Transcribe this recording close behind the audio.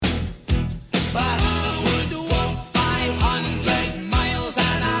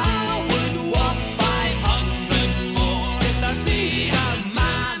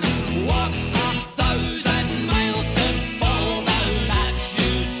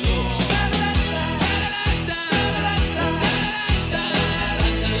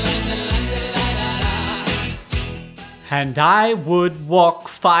And I would walk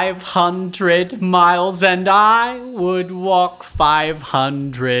 500 miles, and I would walk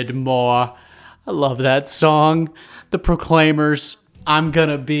 500 more. I love that song. The Proclaimers. I'm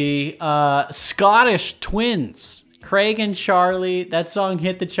gonna be Scottish twins. Craig and Charlie. That song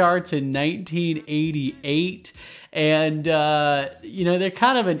hit the charts in 1988. And, they're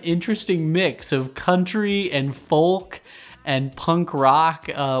kind of an interesting mix of country and folk and punk rock.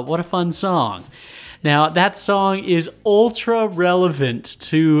 What a fun song. Now, that song is ultra relevant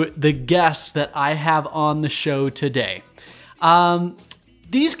to the guests that I have on the show today.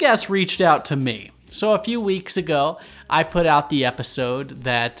 These guests reached out to me. So a few weeks ago, I put out the episode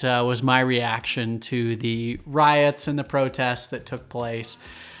that was my reaction to the riots and the protests that took place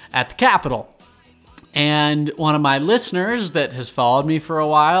at the Capitol. And one of my listeners that has followed me for a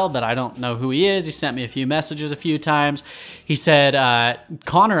while, that I don't know who he is, he sent me a few messages a few times. He said,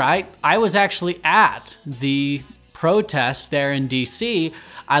 Connor, I was actually at the protest there in D.C.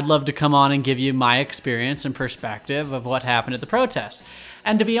 I'd love to come on and give you my experience and perspective of what happened at the protest.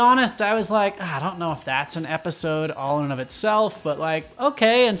 And to be honest, I was like, I don't know if that's an episode all in and of itself, but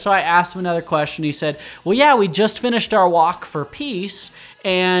okay. And so I asked him another question. He said, well, yeah, we just finished our walk for peace,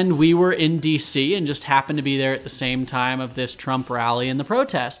 and we were in D.C. and just happened to be there at the same time of this Trump rally and the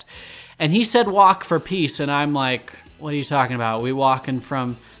protest. And he said walk for peace, and I'm like, what are you talking about? We walking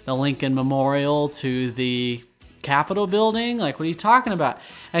from the Lincoln Memorial to the Capitol building? What are you talking about?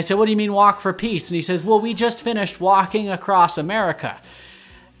 And I said, what do you mean walk for peace? And he says, well, we just finished walking across America.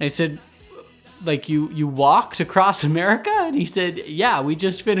 And I said, you walked across America? And he said, yeah, we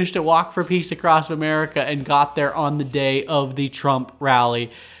just finished a walk for peace across America and got there on the day of the Trump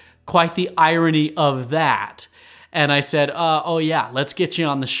rally. Quite the irony of that. And I said, oh yeah, let's get you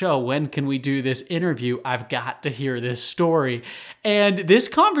on the show. When can we do this interview? I've got to hear this story. And this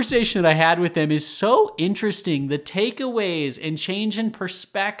conversation that I had with them is so interesting. The takeaways and change in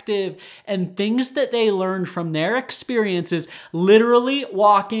perspective and things that they learned from their experiences literally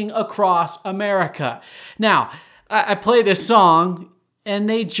walking across America. Now, I play this song, and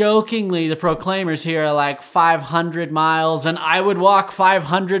they jokingly, the Proclaimers here, are 500 miles, and I would walk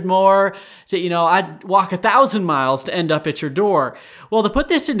 500 more. I'd walk 1,000 miles to end up at your door. Well, to put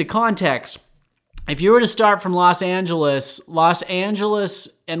this into context, if you were to start from Los Angeles,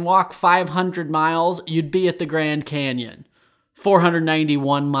 and walk 500 miles, you'd be at the Grand Canyon.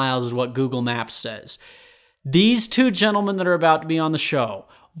 491 miles is what Google Maps says. These two gentlemen that are about to be on the show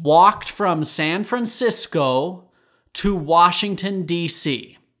walked from San Francisco to Washington,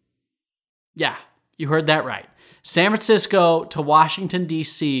 D.C. Yeah, you heard that right. San Francisco to Washington,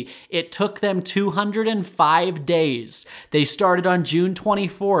 D.C. It took them 205 days. They started on June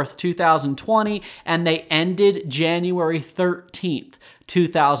 24th, 2020, and they ended January 13th,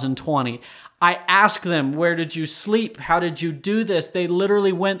 2020. I asked them, where did you sleep? How did you do this? They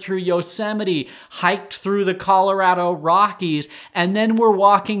literally went through Yosemite, hiked through the Colorado Rockies, and then were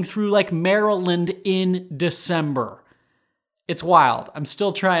walking through Maryland in December. It's wild. I'm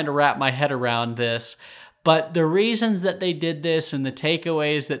still trying to wrap my head around this. But the reasons that they did this and the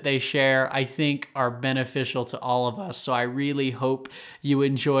takeaways that they share, I think, are beneficial to all of us. So I really hope you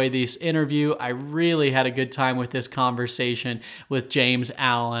enjoy this interview. I really had a good time with this conversation with James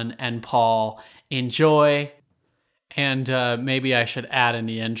Allen and Paul. Enjoy. And maybe I should add in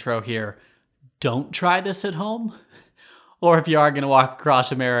the intro here, don't try this at home. Or if you are going to walk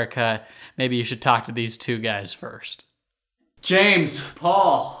across America, maybe you should talk to these two guys first. James,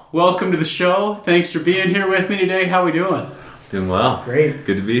 Paul, welcome to the show. Thanks for being here with me today. How we doing? Doing well. Great.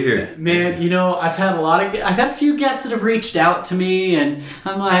 Good to be here. Man, I've had a few guests that have reached out to me, and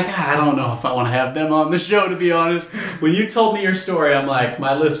I'm like, I don't know if I want to have them on the show, to be honest. When you told me your story, I'm like,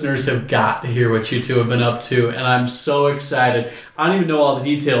 my listeners have got to hear what you two have been up to, and I'm so excited. I don't even know all the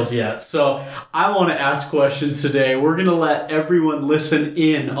details yet, so I want to ask questions today. We're going to let everyone listen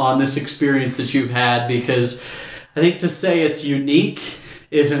in on this experience that you've had, because I think to say it's unique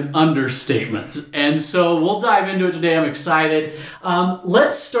is an understatement. And so we'll dive into it today. I'm excited.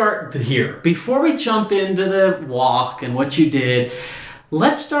 Let's start here. Before we jump into the walk and what you did,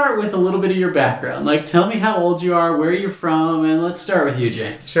 let's start with a little bit of your background. Tell me how old you are, where you're from, and let's start with you,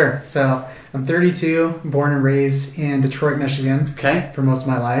 James. Sure. So I'm 32, born and raised in Detroit, Michigan. Okay. For most of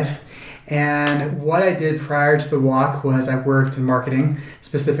my life. And what I did prior to the walk was I worked in marketing,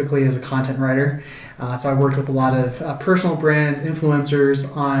 specifically as a content writer. So I worked with a lot of personal brands,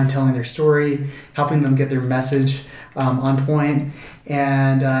 influencers on telling their story, helping them get their message on point,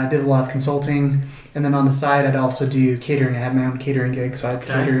 and did a lot of consulting. And then on the side, I'd also do catering. I had my own catering gig, so I'd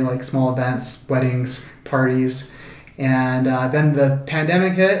cater small events, weddings, parties. And then the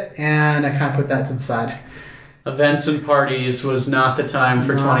pandemic hit, and I kind of put that to the side. Events and parties was not the time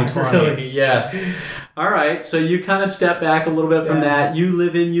for Not 2020. really. Yes. All right. So you kind of step back a little bit from that. You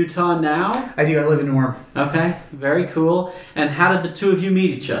live in Utah now? I do. I live in Orem. Okay. Very cool. And how did the two of you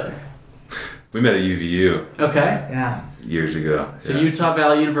meet each other? We met at UVU Okay. Yeah. years ago. So Utah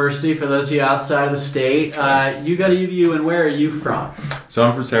Valley University, for those of you outside of the state. You go to UVU, and where are you from? So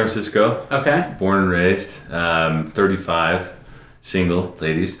I'm from San Francisco, Okay. born and raised, 35, single,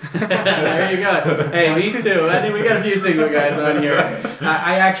 ladies. There you go. Hey, me too. I think we got a few single guys on here.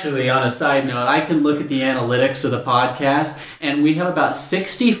 I actually, on a side note, I can look at the analytics of the podcast, and we have about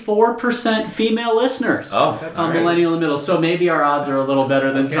 64% female listeners. Oh, That's on great. Millennial in the Middle. So maybe our odds are a little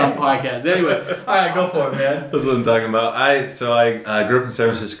better than some podcasts. Anyway, all right, go for it, man. That's what I'm talking about. I grew up in San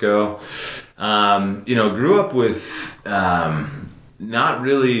Francisco. Grew up with not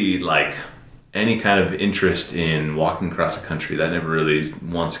really like any kind of interest in walking across the country. That never really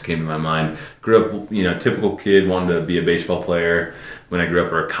once came to my mind. Grew up, typical kid, wanted to be a baseball player when I grew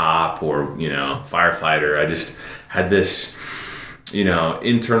up, or a cop, or firefighter. I just had this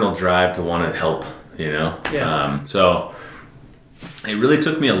internal drive to want to help. Yeah. So it really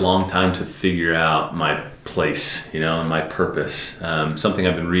took me a long time to figure out my place, and my purpose. Something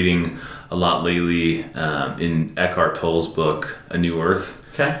I've been reading a lot lately in Eckhart Tolle's book, A New Earth,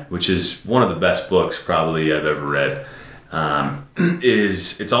 Okay. which is one of the best books probably I've ever read.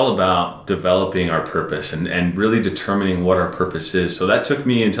 It's all about developing our purpose and really determining what our purpose is. So that took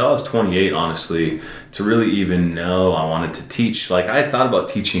me until I was 28, honestly, to really even know I wanted to teach. Like, I had thought about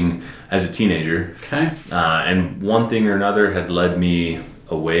teaching as a teenager. Okay. And one thing or another had led me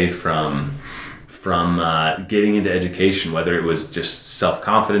away from getting into education, whether it was just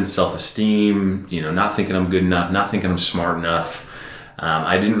self-confidence, self-esteem, not thinking I'm good enough, not thinking I'm smart enough.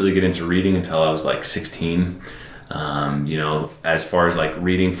 I didn't really get into reading until I was like 16. As far as like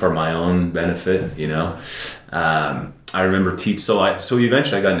reading for my own benefit, I remember so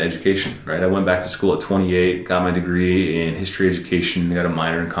eventually I got an education, right? I went back to school at 28, got my degree in history education, got a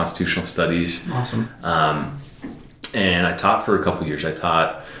minor in constitutional studies. Awesome. And I taught for a couple years. I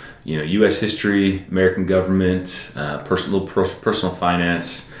taught, U.S. history, American government, personal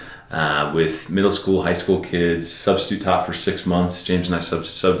finance, with middle school, high school kids. Substitute taught for 6 months. James and I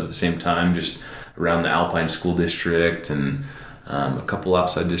subbed at the same time, just around the Alpine School District and a couple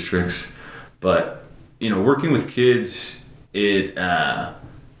outside districts. But, working with kids, it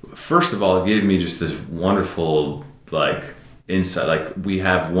first of all, it gave me just this wonderful insight. Like, we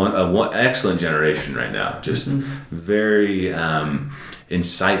have one excellent generation right now, just very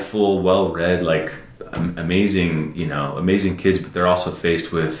insightful, well-read, amazing kids, but they're also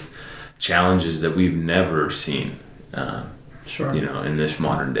faced with challenges that we've never seen, Sure. in this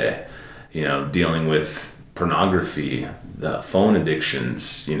modern day, dealing with pornography, the phone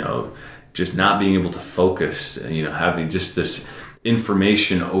addictions, just not being able to focus, having just this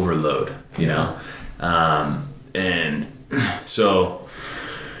information overload, and so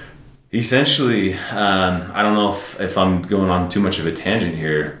essentially, I don't know if I'm going on too much of a tangent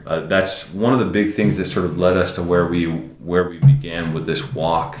here. That's one of the big things that sort of led us to where we began with this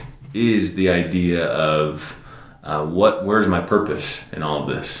walk, is the idea of where's my purpose in all of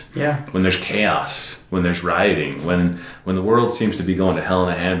this? Yeah. When there's chaos, when there's rioting, when the world seems to be going to hell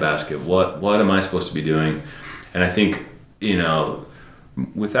in a handbasket, what am I supposed to be doing? And I think,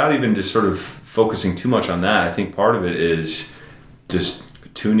 without even just sort of focusing too much on that, I think part of it is just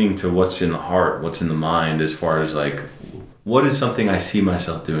tuning to what's in the heart, what's in the mind, as far as what is something I see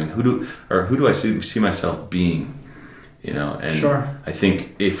myself doing? Who do I see myself being? And Sure. I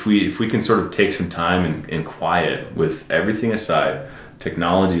think if we can sort of take some time in quiet, with everything aside,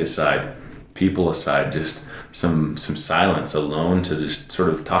 technology aside, people aside, just some silence alone to just sort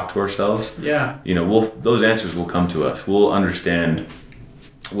of talk to ourselves. Yeah. Those answers will come to us. We'll understand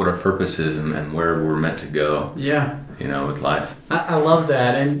what our purpose is and where we're meant to go. Yeah. With life. I love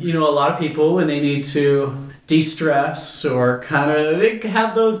that. And, a lot of people, when they need to de-stress or kind of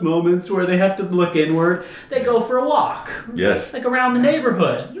have those moments where they have to look inward, they go for a walk. Yes. Like around the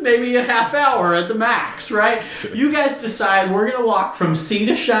neighborhood, maybe a half hour at the max, right? You guys decide we're going to walk from sea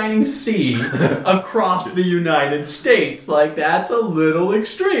to shining sea across the United States. That's a little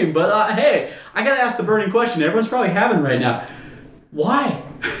extreme. But hey, I got to ask the burning question everyone's probably having right now. Why?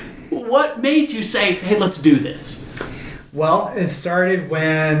 What made you say, hey, let's do this? Well, it started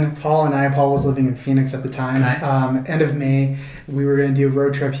when Paul was living in Phoenix at the time. Okay. End of May, we were going to do a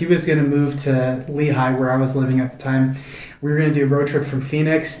road trip. He was going to move to Lehigh, where I was living at the time. We were going to do a road trip from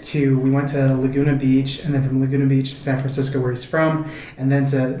Phoenix we went to Laguna Beach, and then from Laguna Beach to San Francisco, where he's from, and then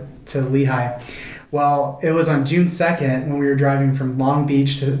to Lehigh. Well, it was on June 2nd when we were driving from Long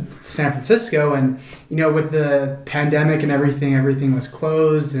Beach to San Francisco. And, with the pandemic and everything was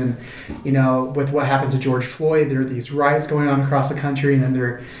closed. And, with what happened to George Floyd, there are these riots going on across the country. And then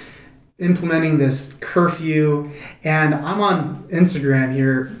they're implementing this curfew. And I'm on Instagram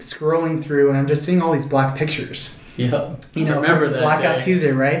here scrolling through, and I'm just seeing all these black pictures. Yep. Remember that Blackout day.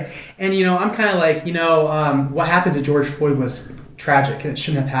 Tuesday, right? And I'm kind of like, what happened to George Floyd was tragic. It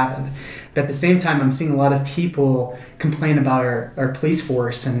shouldn't have happened. But at the same time, I'm seeing a lot of people complain about our police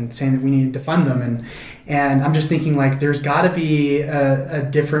force and saying that we need to defund them. And I'm just thinking, like, there's got to be a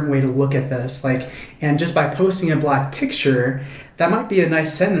different way to look at this. Like, and just by posting a black picture, that might be a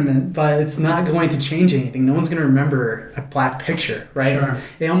nice sentiment, but it's not going to change anything. No one's going to remember a black picture, right? Sure.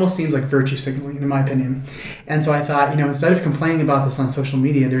 It almost seems like virtue signaling, in my opinion. And so I thought, instead of complaining about this on social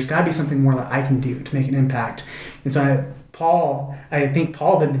media, there's got to be something more that I can do to make an impact. And so I think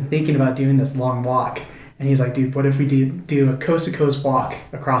Paul had been thinking about doing this long walk. And he's like, dude, what if we do a coast-to-coast walk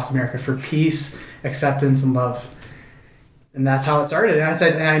across America for peace, acceptance, and love? And that's how it started. And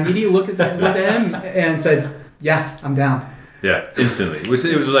I immediately looked at him and said, yeah, I'm down. Yeah, instantly. It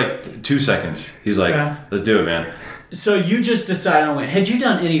was like 2 seconds. He's like, let's do it, man. So you just decided on it. Had you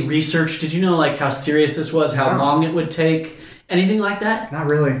done any research? Did you know like how serious this was, how long it would take? Anything like that? Not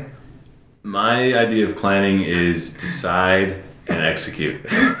really. My idea of planning is decide and execute.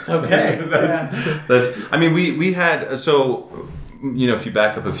 Okay. That's. I mean, we had so. If you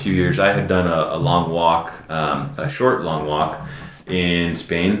back up a few years, I had done a long walk, a short long walk in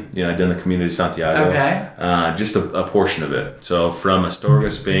Spain. I'd done the Camino de Santiago. Okay. Just a portion of it. So from Astorga,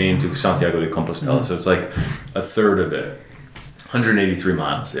 Spain to Santiago de Compostela. Mm-hmm. So it's like a third of it. 183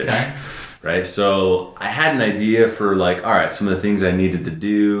 miles ish. Okay. Right. So I had an idea for like, all right, some of the things I needed to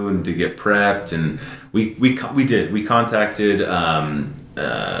do and to get prepped, and we did. We contacted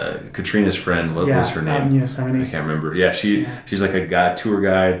Katrina's friend. What was her name? Yosemite. I can't remember. Yeah, she's like a tour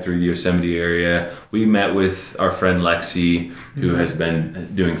guide through the Yosemite area. We met with our friend Lexi, who has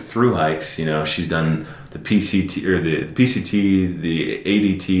been doing through hikes. She's done the PCT or the PCT, the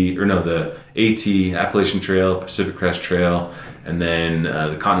ADT the AT Appalachian Trail, Pacific Crest Trail, and then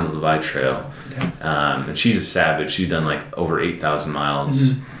the Continental Divide Trail. Okay. And she's a savage. She's done like over 8,000 miles.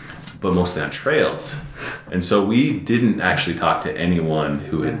 Mm-hmm. But mostly on trails. And so we didn't actually talk to anyone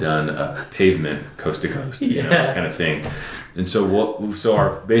who had done a pavement coast to coast, kind of thing. And so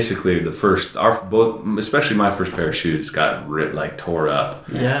especially my first pair of shoes got tore up.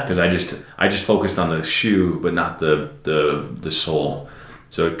 Yeah. Because I just focused on the shoe, but not the sole.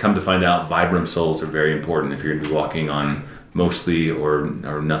 So come to find out, Vibram soles are very important if you're going to be walking on mostly or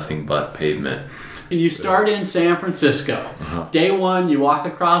nothing but pavement. You start in San Francisco. Uh-huh. Day one, you walk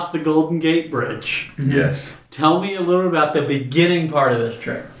across the Golden Gate Bridge. Mm-hmm. Yes. Tell me a little about the beginning part of this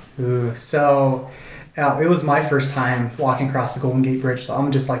trip. So it was my first time walking across the Golden Gate Bridge, so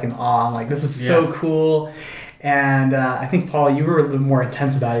I'm just like in awe. I'm like, this is so cool. And I think, Paul, you were a little bit more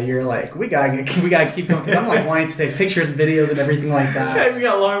intense about it. You're like, we gotta keep going, because I'm like wanting to take pictures, videos, and everything like that. Hey, we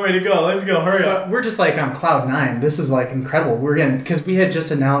got a long way to go. Let's go. Hurry up. We're just like on cloud 9. This is like incredible. Because we had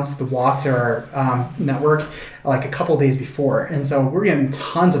just announced the walk to our network like a couple days before, and so we're getting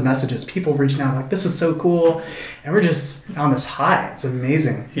tons of messages. People reaching out like, this is so cool, and we're just on this high. It's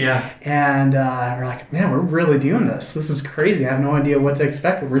amazing. Yeah. And we're like, man, we're really doing this. This is crazy. I have no idea what to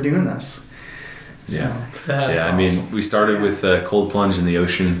expect, but we're doing this. Yeah, awesome. I mean, we started with a cold plunge in the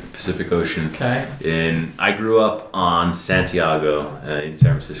ocean, Pacific Ocean. Okay. And I grew up on Santiago in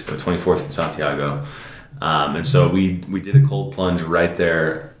San Francisco, 24th and Santiago. And so we did a cold plunge right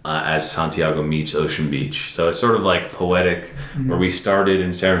there as Santiago meets Ocean Beach. So it's sort of like poetic, where we started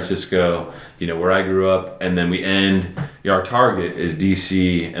in San Francisco, where I grew up, and then we end, our target is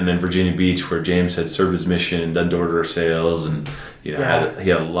DC and then Virginia Beach, where James had served his mission, done door-to-door sales, and he had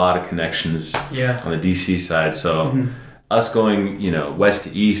a lot of connections on the DC side. So us going, west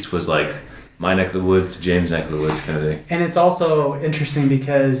to east was like my neck of the woods to James' neck of the woods kind of thing. And it's also interesting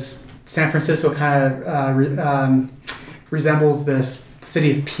because San Francisco kind of resembles this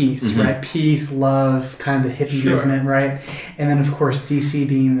city of peace, right? Peace, love, kind of the hippie movement, right? And then, of course, DC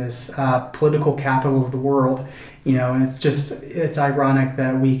being this political capital of the world, and it's ironic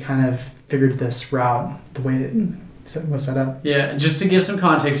that we kind of figured this route the way it was set up. Yeah, just to give some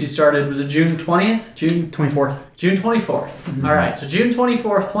context, you started, was it June 20th? June 24th. June 24th. Mm-hmm. All right, so June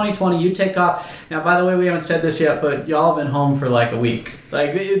 24th, 2020, you take off. Now, by the way, we haven't said this yet, but y'all have been home for like a week.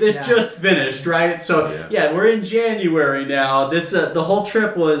 Like, this just finished, right? So, we're in January now. This the whole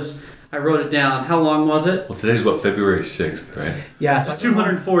trip was I wrote it down. How long was it? Well, today's what, February 6th, right? Yeah, so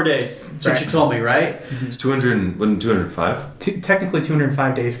 204 days. That's what you told me, right? It's 205? Technically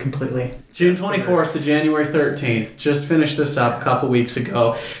 205 days completely. June 24th to January 13th. Just finished this up a couple weeks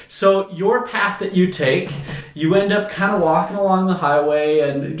ago. So your path that you take, you end up kind of walking along the highway,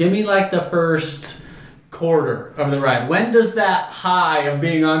 and give me like the first quarter of the ride. When does that high of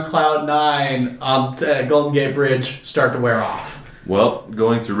being on cloud 9 on Golden Gate Bridge start to wear off? Well,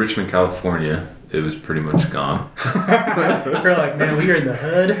 going through Richmond, California, it was pretty much gone. We're like, man, we are in the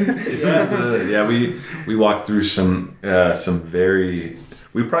hood. We walked through some very.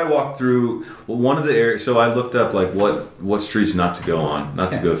 We probably walked through one of the areas. So I looked up like what streets not to go on,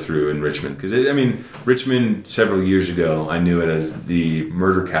 not to go through in Richmond, because Richmond several years ago I knew it as the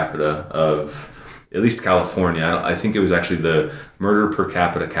murder capita of at least California. I think it was actually the murder per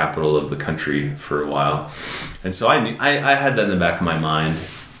capita capital of the country for a while, and so I had that in the back of my mind.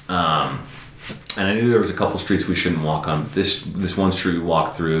 And I knew there was a couple streets we shouldn't walk on. This one street we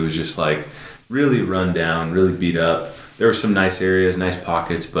walked through was just like really run down, really beat up. There were some nice areas, nice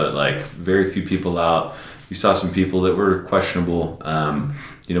pockets, but like very few people out. You saw some people that were questionable.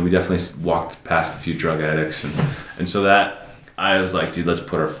 We definitely walked past a few drug addicts, and so that I was like, dude, let's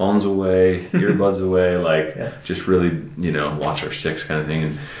put our phones away, earbuds away, just really watch our six kind of thing.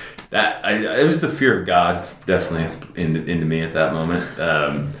 And that it was the fear of God definitely into me at that moment.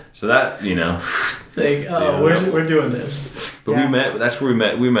 So that we're doing this. But we met. That's where we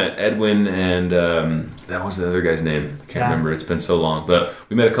met. We met Edwin and that was the other guy's name. I can't remember. It's been so long. But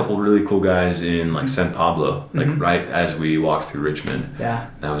we met a couple of really cool guys in like San Pablo, right as we walked through Richmond.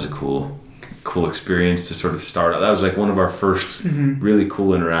 Yeah, that was a cool experience to sort of start. That was like one of our first really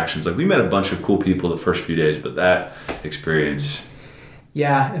cool interactions. Like we met a bunch of cool people the first few days, but that experience.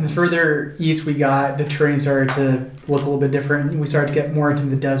 Yeah, and the further east we got, the terrain started to look a little bit different. We started to get more into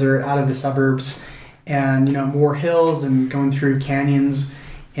the desert, out of the suburbs, and more hills and going through canyons.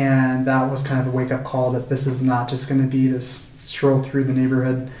 And that was kind of a wake-up call that this is not just going to be this stroll through the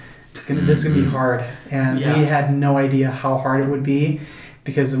neighborhood. This is going to be hard. And we had no idea how hard it would be,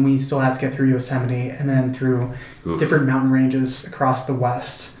 because we still had to get through Yosemite and then through different mountain ranges across the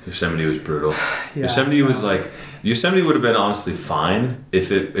west. Yosemite was brutal. Yosemite would have been honestly fine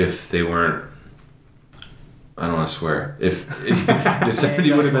if they weren't. I don't want to swear. If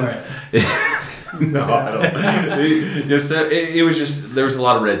Yosemite would have been. No, I don't. It was just there was a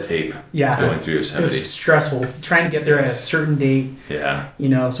lot of red tape. Going through Yosemite. It was stressful trying to get there at a certain date. Yeah.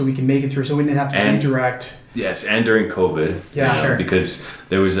 So we can make it through, so we didn't have to redirect. Yes, and during COVID. Yeah, sure. Because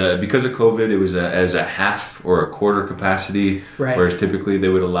because of COVID, it was a half or a quarter capacity. Right. Whereas typically they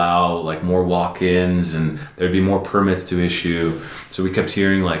would allow like more walk-ins and there'd be more permits to issue. So we kept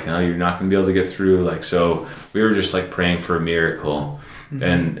hearing like, oh, you're not going to be able to get through. Like, so we were just like praying for a miracle.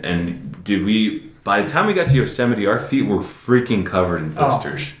 Mm-hmm. And by the time we got to Yosemite, our feet were freaking covered in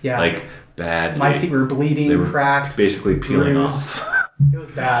blisters. Like bad. My feet were bleeding, they were cracked, basically peeling off. It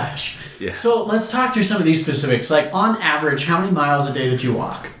was bad. Yeah. So let's talk through some of these specifics. Like on average, how many miles a day did you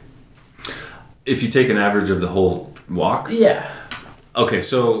walk? If you take an average of the whole walk? Yeah. Okay,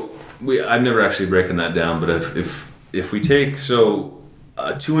 so I've never actually broken that down, but if we take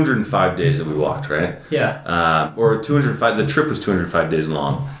 205 days that we walked, right? Yeah. Or 205. The trip was 205 days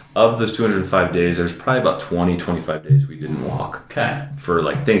long. Of those 205 days, there's probably about 25 days we didn't walk. Okay. For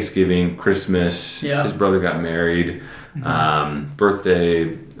like Thanksgiving, Christmas. Yeah. His brother got married. Birthday,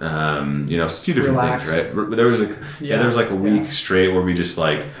 a few different things, right? There was there was like a week straight where we just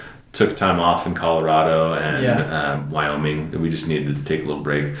like took time off in Colorado and Wyoming. We just needed to take a little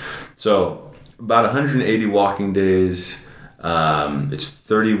break. So about 180 walking days. It's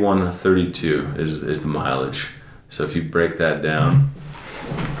 3132 is the mileage. So if you break that down,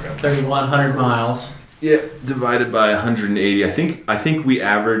 3,100 miles. Yeah, divided by 180. I think we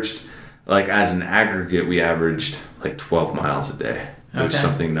averaged, like as an aggregate, we averaged like 12 miles a day. It was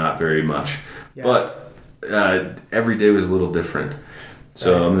something not very much. Yeah. But every day was a little different.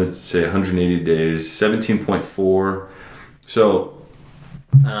 So I'm going to say 180 days, 17.4. So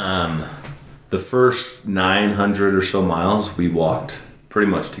the first 900 or so miles we walked pretty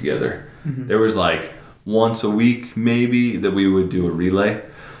much together. Mm-hmm. There was like once a week maybe that we would do a relay.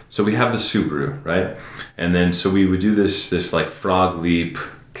 So we have the Subaru, right? And then so we would do this like frog leap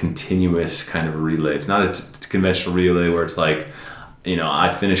continuous kind of relay. It's not a conventional relay where it's like,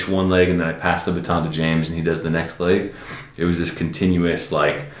 I finish one leg and then I pass the baton to James and he does the next leg. It was this continuous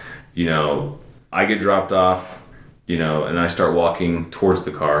like, I get dropped off, and I start walking towards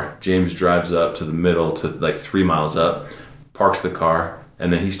the car. James drives up to the middle to like 3 miles up, parks the car,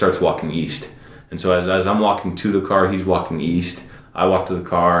 and then he starts walking east. And so as I'm walking to the car, he's walking east. I walk to the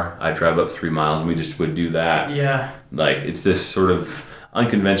car, I drive up 3 miles, and we just would do that. Yeah. Like, it's this sort of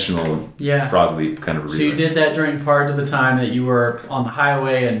unconventional Yeah. frog leap kind of So you relay. did that during part of the time that you were on the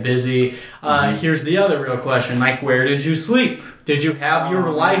highway and busy. Here's the other real question. Like, where did you sleep? Did you have your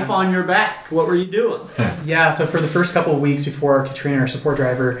life on your back? What were you doing? Yeah, so for the first couple of weeks before Katrina, our support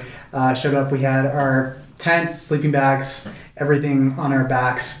driver, showed up, we had our tents, sleeping bags, everything on our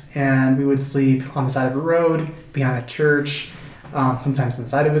backs, and we would sleep on the side of a road, behind a church, sometimes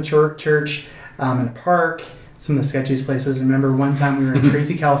inside of a church, in a park, some of the sketchiest places. And remember one time we were in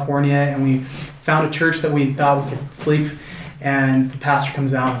Tracy, California, and we found a church that we thought we could sleep, and the pastor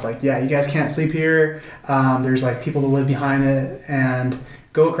comes out and is like, yeah, you guys can't sleep here. There's like people that live behind it, and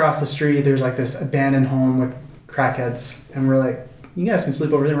go across the street, there's like this abandoned home with crackheads, and we're like, you guys can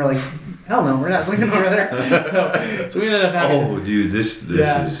sleep over there. And we're like, hell no, we're not sleeping over there. So we ended up having... Oh, dude, this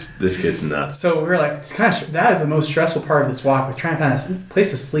gets nuts. So we were like, it's kind of that is the most stressful part of this walk, was trying to find a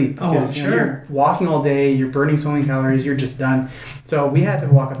place to sleep. Because, you know, you're walking all day, you're burning so many calories, you're just done. So we had to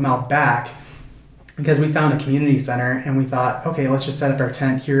walk a mile back because we found a community center, and we thought, okay, let's just set up our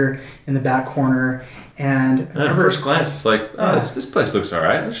tent here in the back corner. And at first glance, it's like, oh, this place looks all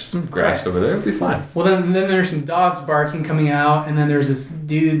right. There's some grass over there. It'll be fine. Well, then there's some dogs barking coming out, and then there's this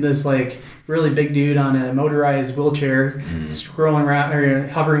dude, this like really big dude on a motorized wheelchair, scrolling around or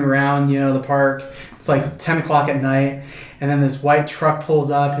hovering around, you know, the park. It's like 10 o'clock at night, and then this white truck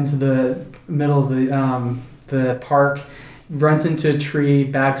pulls up into the middle of the park, runs into a tree,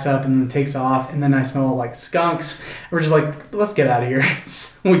 backs up, and then takes off. And then I smell like skunks. We're just like, let's get out of here.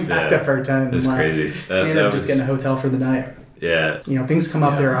 So we packed up our tent and That's left. crazy. We ended up just getting a hotel for the night. Yeah. You know, things come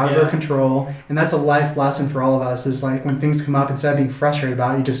up, they're out of our control. And that's a life lesson for all of us, is like when things come up, instead of being frustrated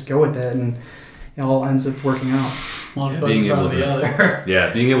about it, you just go with it, and it all ends up working out. One foot in front of the other.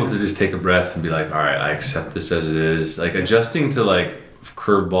 Yeah, being able to just take a breath and be like, all right, I accept this as it is. Like adjusting to like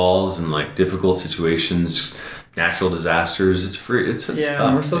curveballs and like difficult situations, natural disasters. It's free. It's tough.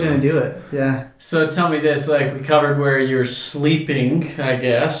 We're still gonna do it. Yeah. So tell me this, like, we covered where you're sleeping, I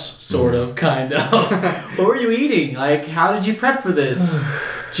guess, sort of, kind of. What were you eating? Like, how did you prep for this?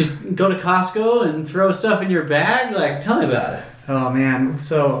 Did you go to Costco and throw stuff in your bag? Like, tell me about it. Oh man,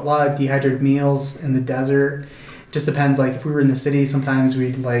 so a lot of dehydrated meals in the desert. Just depends. Like if we were in the city, sometimes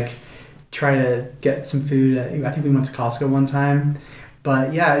we'd like try to get some food. I think we went to Costco one time,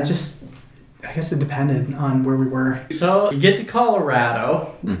 but yeah, I guess it depended on where we were. So you get to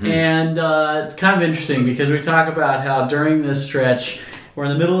Colorado, and it's kind of interesting because we talk about how during this stretch, we're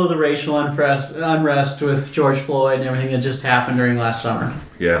in the middle of the racial unrest with George Floyd and everything that just happened during last summer.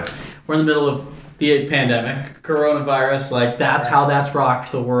 Yeah. We're in the middle of the pandemic, coronavirus, like that's how that's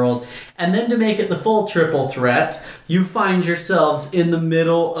rocked the world. And then to make it the full triple threat, you find yourselves in the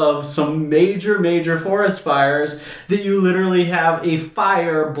middle of some major forest fires that you literally have a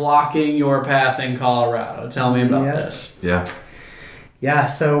fire blocking your path in Colorado. Tell me about this. Yeah. Yeah,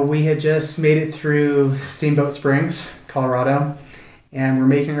 so we had just made it through Steamboat Springs, Colorado, and we're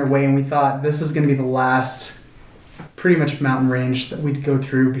making our way, and we thought this is going to be the last pretty much mountain range that we'd go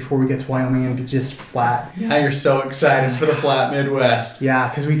through before we get to Wyoming and be just flat. Now you're so excited for the flat Midwest. Yeah,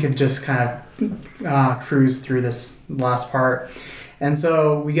 because we could just kind of cruise through this last part. And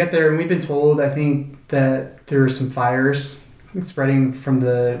so we get there, and we've been told, I think, that there were some fires spreading from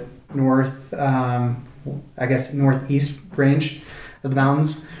the north, northeast range of the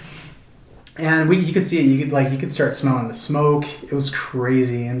mountains. And you could see it. You could start smelling the smoke. It was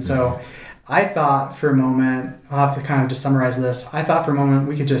crazy. And so I thought for a moment, I'll have to kind of just summarize this. I thought for a moment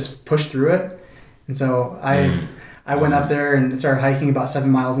we could just push through it. And so I went up there and started hiking about 7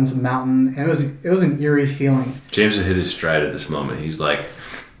 miles into the mountain, and it was an eerie feeling. James had hit his stride at this moment. He's like,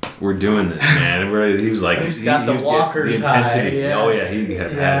 "We're doing this, man." He was like, he's got the walker's high. Yeah. Oh yeah, he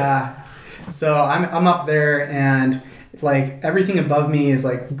had it. So I'm up there, and like everything above me is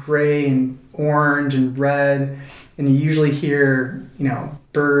like gray and orange and red, and you usually hear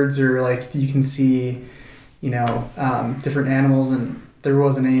birds, or like you can see different animals, and there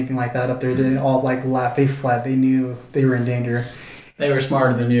wasn't anything like that up there. They all like left. They fled. They knew they were in danger. They were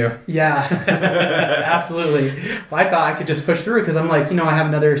smarter than you. Yeah, absolutely. Well, I thought I could just push through it because I'm like, I have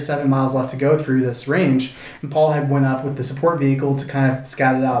another 7 miles left to go through this range. And Paul had went up with the support vehicle to kind of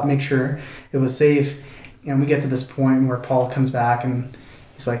scout it out, make sure it was safe. And we get to this point where Paul comes back and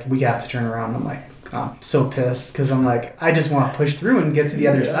he's like, we have to turn around. And I'm like, I'm so pissed because I'm like, I just want to push through and get to the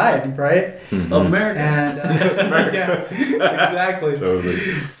other side, right? Mm-hmm. America. And yeah, exactly. Totally.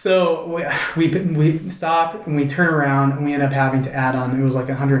 So we stop and we turn around and we end up having to add on. It was like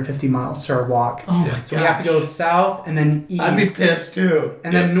 150 miles to our walk. Oh my gosh. So we have to go south and then east. I'd be pissed too.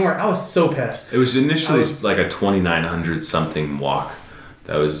 And then north. I was so pissed. It was initially like a 2,900 something walk.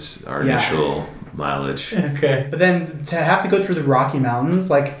 That was our initial mileage. Okay. But then to have to go through the Rocky Mountains,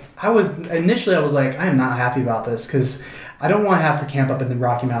 like I was like, I am not happy about this because I don't want to have to camp up in the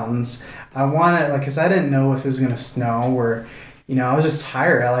Rocky Mountains. I want to, like, because I didn't know if it was going to snow or, I was just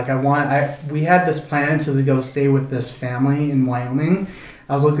tired. We had this plan to go stay with this family in Wyoming.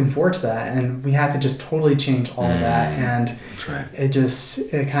 I was looking forward to that, and we had to just totally change all of that, and That's right.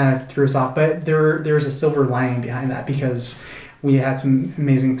 it kind of threw us off. But there was a silver lining behind that because we had some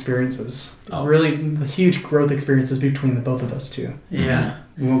amazing experiences. Really huge growth experiences between the both of us too. Yeah.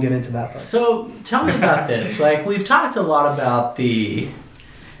 We won't get into that. But. So tell me about this. Like, we've talked a lot about the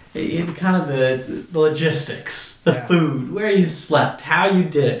logistics, the food, where you slept, how you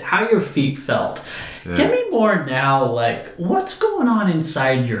did it, how your feet felt. Yeah. Give me more now, like, what's going on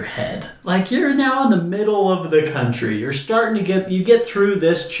inside your head? Like, you're now in the middle of the country. You're starting to get through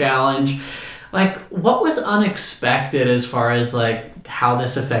this challenge. Like, what was unexpected as far as, like, how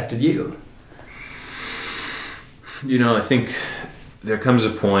this affected you? I think there comes a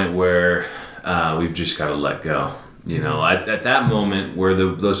point where we've just got to let go. At that moment where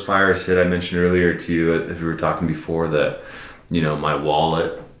those fires hit, I mentioned earlier to you, as we were talking before, that, my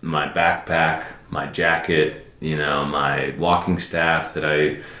wallet, my backpack, my jacket, my walking staff, that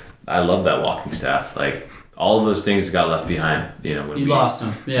I love that walking staff. Like, all of those things got left behind, when you lost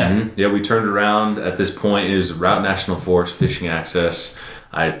them. Yeah. Mm-hmm. Yeah, we turned around. At this point, it was Route National Forest fishing access.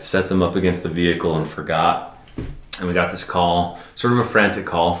 I had set them up against the vehicle and forgot. And we got this call, sort of a frantic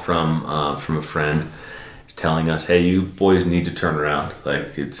call from a friend telling us, hey, you boys need to turn around.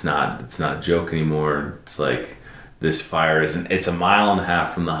 Like, it's not a joke anymore. It's like, this fire it's a mile and a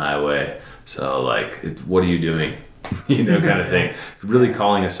half from the highway. So, like, what are you doing? Kind of thing. Really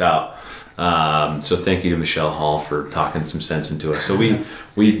calling us out. So thank you to Michelle Hall for talking some sense into us. So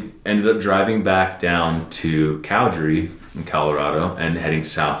we ended up driving back down to Cowdery in Colorado and heading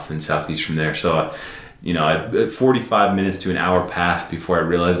south and southeast from there. So, I 45 minutes to an hour passed before I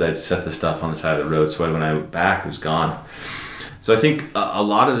realized I'd set the stuff on the side of the road. So when I went back, it was gone. So I think a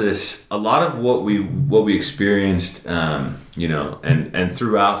lot of what we experienced, and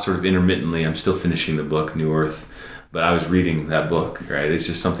throughout, sort of intermittently, I'm still finishing the book, New Earth, but I was reading that book, right? It's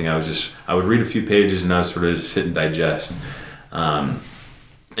just something I would read a few pages and I would sort of just sit and digest.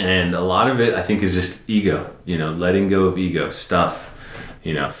 And a lot of it, I think, is just ego, letting go of ego stuff,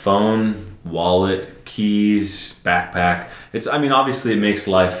 phone, wallet, keys, backpack. Obviously it makes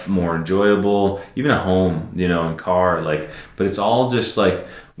life more enjoyable, even a home, and car, but it's all just like,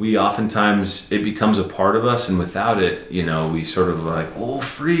 we oftentimes, it becomes a part of us, and without it, we sort of like, oh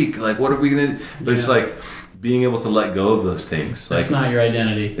freak, like, what are we gonna do? But it's like being able to let go of those things. That's not your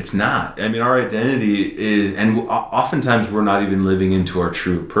identity. It's not. Our identity is, and oftentimes we're not even living into our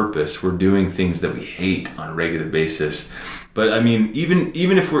true purpose. We're doing things that we hate on a regular basis. But even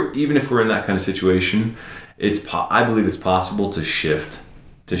if we're in that kind of situation, I believe it's possible to shift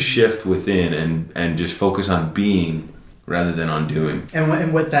within and just focus on being rather than on doing.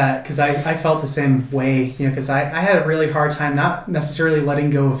 And with that, because I felt the same way, because I had a really hard time not necessarily letting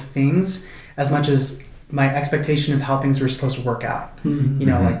go of things as much as my expectation of how things were supposed to work out.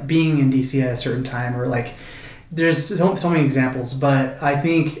 Mm-hmm. Like being in DC at a certain time, or like, there's so many examples, but I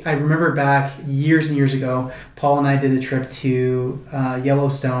think I remember back years and years ago, Paul and I did a trip to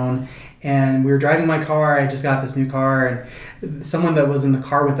Yellowstone, and we were driving my car. I just got this new car, and someone that was in the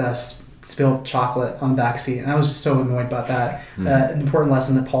car with us spilled chocolate on the back seat, and I was just so annoyed about that. An important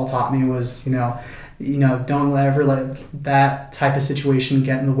lesson that Paul taught me was, don't ever let that type of situation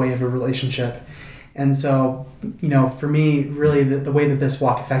get in the way of a relationship. And so, for me, really, the way that this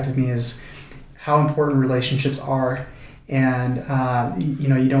walk affected me is how important relationships are, and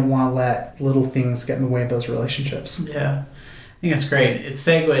you don't want to let little things get in the way of those relationships. Yeah, I think that's great. It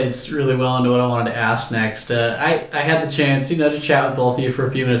segues really well into what I wanted to ask next. I had the chance, to chat with both of you for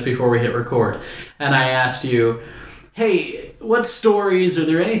a few minutes before we hit record, and I asked you, hey, what stories, are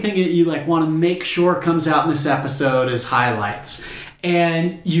there anything that you want to make sure comes out in this episode as highlights?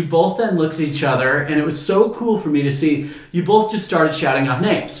 And you both then looked at each other, and it was so cool for me to see you both just started shouting off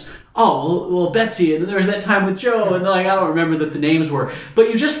names. Oh, well, Betsy, and there was that time with Joe, and I don't remember that the names were, but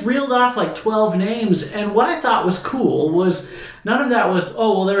you just reeled off 12 names, and what I thought was cool was none of that was,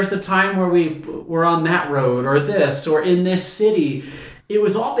 oh, well, there was the time where we were on that road, or this, or in this city. It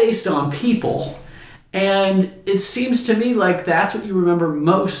was all based on people, And it seems to me like that's what you remember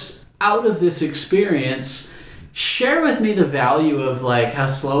most out of this experience. Share with me the value of like how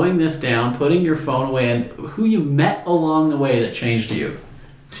slowing this down, putting your phone away, and who you met along the way that changed you.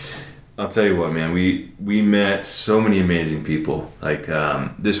 I'll tell you what, man. We met so many amazing people. Like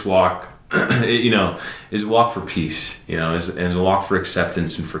this walk, is a walk for peace. Is a walk for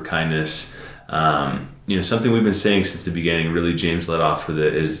acceptance and for kindness. Something we've been saying since the beginning. Really, James led off with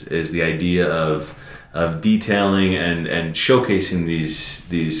it. Is the idea of detailing and showcasing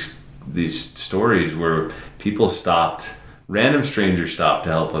these stories where random strangers stopped to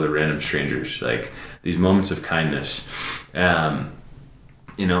help other random strangers. Like these moments of kindness.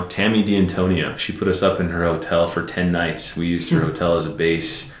 Tammy D'Antonio, she put us up in her hotel for 10 nights. We used her hotel as a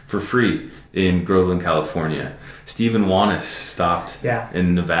base for free in Groveland, California. Stephen Wanis stopped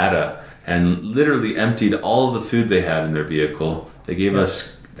in Nevada and literally emptied all of the food they had in their vehicle. They gave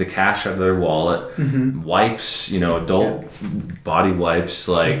us the cash out of their wallet, wipes, adult body wipes.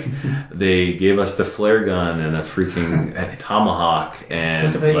 Like they gave us the flare gun and a freaking tomahawk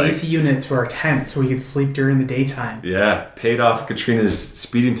and an AC unit to our tent so we could sleep during the daytime. Yeah, paid off Katrina's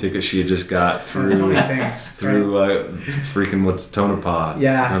speeding ticket she had just got through freaking Tonopah,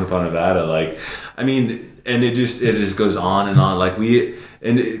 Nevada. Like, I mean, and it just goes on and on. Like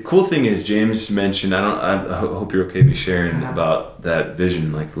and the cool thing is, James mentioned, I hope you're okay with me sharing about that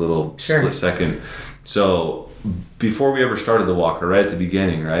vision, like a little split second. So before we ever started the walk, or right at the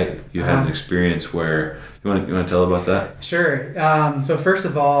beginning, right, you had an experience where, you want to tell about that? Sure. So first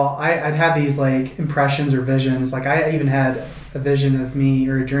of all, I'd have these like impressions or visions. Like I even had a vision of me,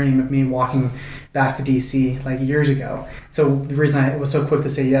 or a dream of me walking back to DC like years ago. So the reason I was so quick to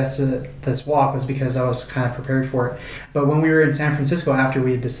say yes to this walk was because I was kind of prepared for it. But when we were in San Francisco, after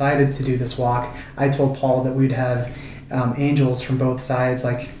we had decided to do this walk, I told Paul that we'd have angels from both sides,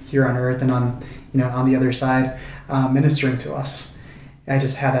 like here on earth and on the other side, ministering to us. I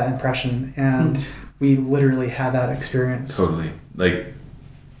just had that impression, and we literally had that experience. Totally. Like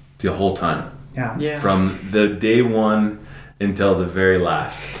the whole time. Yeah. From the day one until the very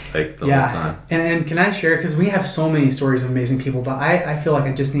last, like the whole time. And can I share, because we have so many stories of amazing people, but I feel like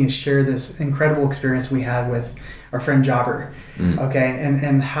I just need to share this incredible experience we had with our friend Jobber, okay,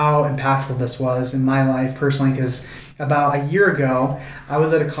 and how impactful this was in my life personally, because about a year ago, I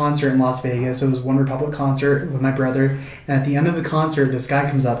was at a concert in Las Vegas. It was One Republic concert with my brother. And at the end of the concert, this guy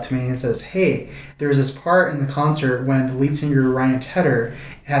comes up to me and says, "Hey, there was this part in the concert when the lead singer, Ryan Tedder,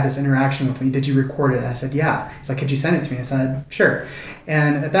 had this interaction with me. Did you record it?" And I said, "Yeah." He's like, "Could you send it to me?" I said, "Sure."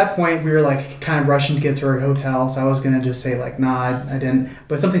 And at that point, we were like kind of rushing to get to our hotel. So I was going to just say like, "Nah, I didn't."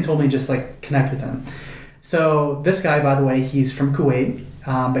 But something told me just like connect with him. So this guy, by the way, he's from Kuwait,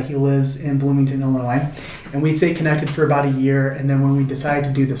 but he lives in Bloomington, Illinois. And we'd stay connected for about a year. And then when we decided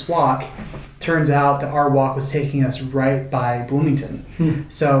to do this walk, turns out that our walk was taking us right by Bloomington.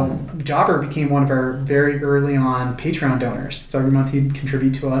 So Jobber became one of our very early on Patreon donors. So every month he'd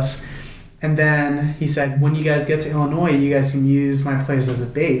contribute to us. And then he said, when you guys get to Illinois, you guys can use my place as a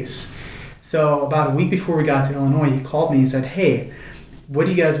base. So about a week before we got to Illinois, he called me and said, "Hey, what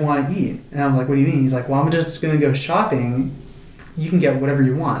do you guys want to eat?" And I was like, "What do you mean?" He's like, "Well, I'm just going to go shopping. You can get whatever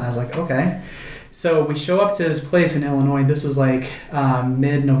you want." And I was like, "Okay." So we show up to his place in Illinois. This was like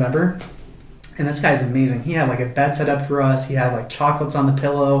mid-November. And this guy's amazing. He had like a bed set up for us. He had like chocolates on the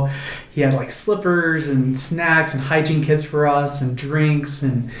pillow. He had like slippers and snacks and hygiene kits for us and drinks.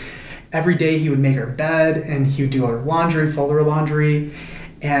 And every day he would make our bed and he would do our laundry, fold our laundry.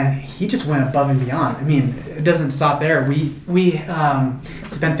 And he just went above and beyond. I mean, it doesn't stop there. We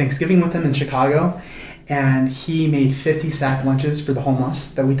spent Thanksgiving with him in Chicago. And he made 50 sack lunches for the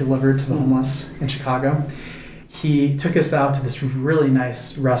homeless that we delivered to the homeless in Chicago. He took us out to this really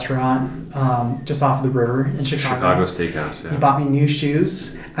nice restaurant just off of the river in Chicago. Chicago Steakhouse, yeah. He bought me new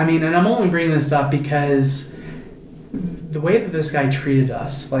shoes. I mean, and I'm only bringing this up because the way that this guy treated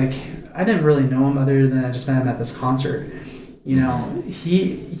us, like, I didn't really know him other than I just met him at this concert. You know,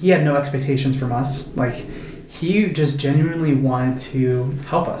 he had no expectations from us. Like, he just genuinely wanted to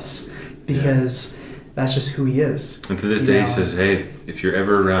help us because... that's just who he is. And to this day, he says, "Hey, if you're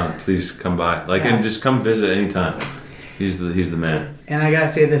ever around, please come by. And just come visit anytime." He's the man. And I gotta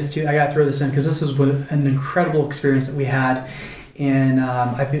say this too. I gotta throw this in because this is an incredible experience that we had in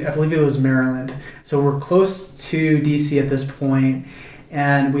I believe it was Maryland. So we're close to DC at this point,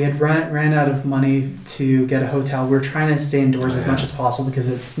 and we had ran out of money to get a hotel. We were trying to stay indoors as much as possible because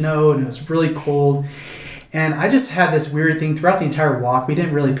it snowed and it was really cold. And I just had this weird thing throughout the entire walk. We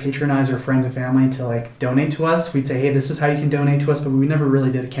didn't really patronize our friends and family to like donate to us. We'd say, "Hey, this is how you can donate to us," but we never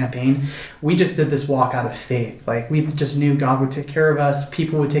really did a campaign. We just did this walk out of faith. Like, we just knew God would take care of us,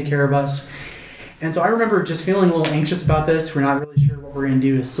 people would take care of us. And so I remember just feeling a little anxious about this. We're not really sure what we're going to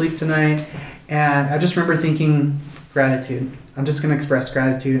do to sleep tonight. And I just remember thinking, gratitude. I'm just going to express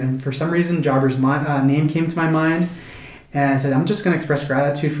gratitude. And for some reason, Jobber's name came to my mind. And I said, I'm just going to express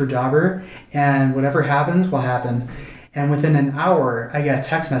gratitude for Jobber. And whatever happens will happen. And within an hour, I got a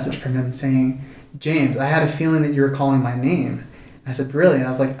text message from him saying, James, I had a feeling that you were calling my name. I said, really? And I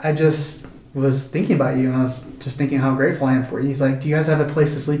was like, I just was thinking about you. And I was just thinking how grateful I am for you. He's like, do you guys have a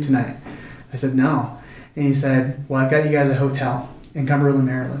place to sleep tonight? I said, no. And he said, well, I've got you guys a hotel in Cumberland,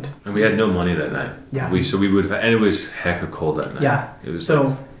 Maryland. And we had no money that night. Yeah. We would have, and it was heck of cold that night. Yeah. It was so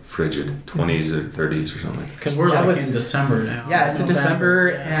like frigid, 20s or 30s or something. Because we're That like was- in December now. Yeah, it's in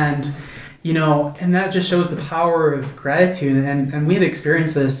December, and and that just shows the power of gratitude. And we had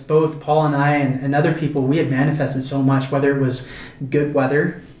experienced this, both Paul and I and other people. We had manifested so much, whether it was good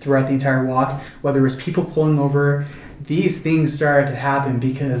weather throughout the entire walk, whether it was people pulling over. These things started to happen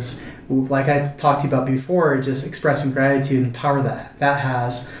because, like I talked to you about before, just expressing gratitude and power that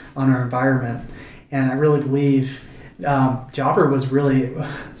has on our environment. And I really believe Jobber was really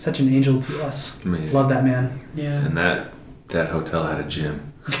such an angel to us. Amazing. Love that man. Yeah. And that hotel had a gym.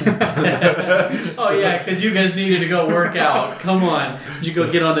 Oh yeah, because you guys needed to go work out. Come on, did you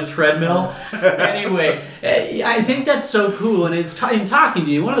go get on the treadmill? Anyway, I think that's so cool, and it's in talking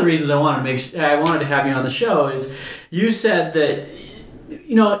to you. One of the reasons I wanted to have you on the show is you said that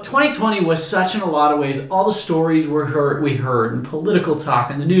 2020 was such, in a lot of ways, all the stories we heard, and political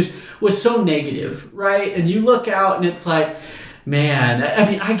talk and the news was so negative, right? And you look out and it's like, man, I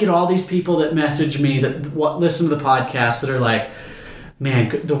mean, I get all these people that message me that listen to the podcast that are like,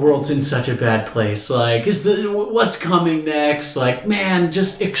 man, the world's in such a bad place. Like, what's coming next? Like, man,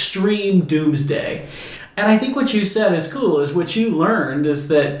 just extreme doomsday. And I think what you said is cool, is what you learned is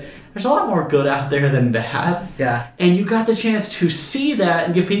that there's a lot more good out there than bad. Yeah. And you got the chance to see that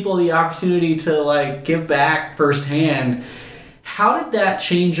and give people the opportunity to, like, give back firsthand. How did that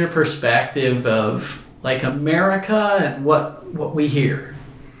change your perspective of, like, America and what we hear?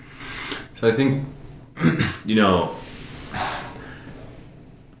 So I think,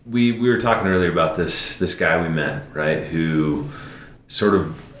 we were talking earlier about this guy we met, right, who sort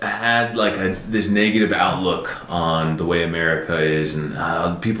of had like this negative outlook on the way America is,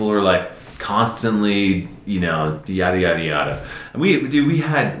 and people are like constantly, yada yada yada. And we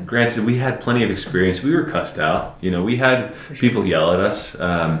had plenty of experience. We were cussed out. We had people yell at us.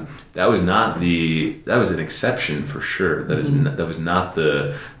 That was an exception for sure. That was not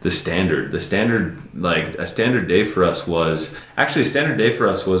the standard. The standard, like a standard day for us was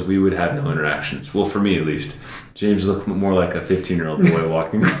we would have no interactions. Well, for me at least. James looked more like a 15-year-old boy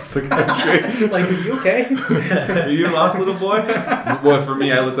walking across the country. Like, are you okay? Are you lost, little boy? Well, for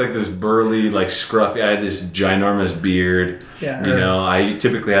me, I looked like this burly, like scruffy. I had this ginormous beard. Yeah. I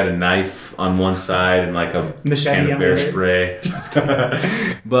typically had a knife on one side and like a Machete can of on bear the other. spray.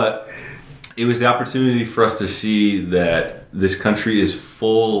 But it was the opportunity for us to see that this country is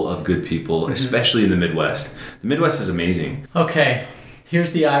full of good people, especially in the Midwest. The Midwest is amazing. Okay,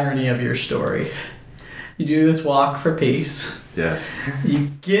 here's the irony of your story. You do this walk for peace. Yes.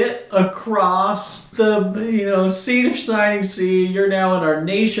 You get across the, sea to shining sea. You're now in our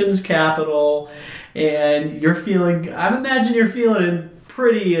nation's capital, and I imagine you're feeling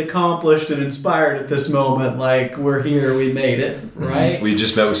pretty accomplished and inspired at this moment. Like, we're here, we made it, right? We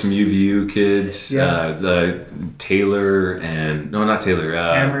just met with some UVU kids. Yeah. Cameron, and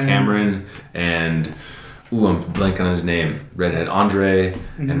I'm blanking on his name. Redhead Andre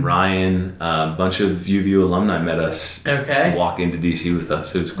and Ryan. A bunch of UVU alumni met us to walk into DC with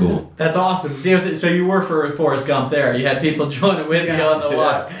us. It was cool. That's awesome. So you were for Forrest Gump there. You had people joining with you on the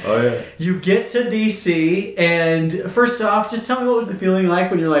walk. Oh, yeah. You get to DC, and first off, just tell me what was the feeling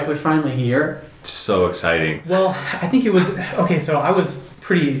like when you're like, we're finally here? So exciting. Well, I think it was okay. So I was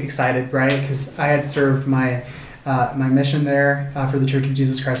pretty excited, right? Because I had served my mission there for the Church of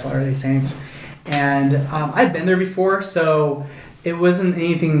Jesus Christ of Latter-day Saints, and I'd been there before, so it wasn't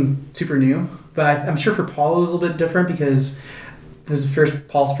anything super new. But I'm sure for Paul it was a little bit different because this was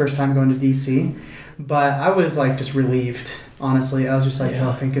Paul's first time going to DC. But I was like just relieved. Honestly, I was just like,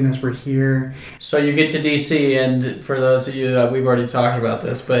 oh, thank goodness we're here. So you get to DC, and for those of you that we've already talked about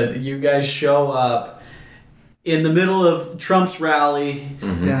this, but you guys show up in the middle of Trump's rally,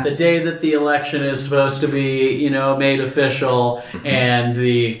 the day that the election is supposed to be, made official, and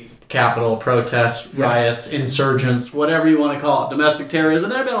the Capitol protests, riots, insurgents, whatever you want to call it, domestic terrorism.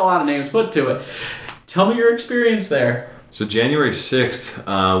 There have been a lot of names put to it. Tell me your experience there. So January 6th,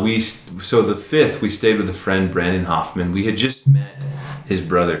 the 5th, we stayed with a friend, Brandon Hoffman. We had just met his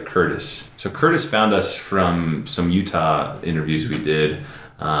brother, Curtis. So Curtis found us from some Utah interviews we did.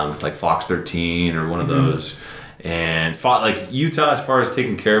 with like Fox 13 or one of those. And fought like Utah, as far as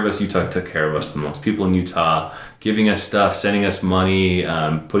taking care of us, Utah took care of us the most. People in Utah giving us stuff, sending us money,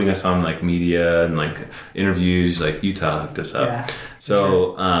 putting us on like media and like interviews. Like Utah hooked us up. Yeah,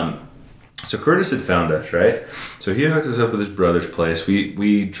 so so Curtis had found us, right? So he hooked us up with his brother's place.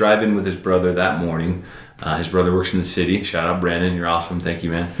 We drive in with his brother that morning. His brother works in the city. Shout out Brandon, you're awesome. Thank you,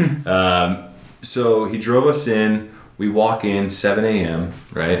 man. So he drove us in. We walk in 7 a.m.,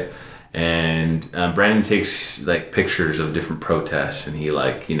 right? And Brandon takes like pictures of different protests, and he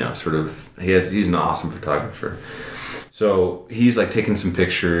like, you know, sort of he's an awesome photographer. So he's like taking some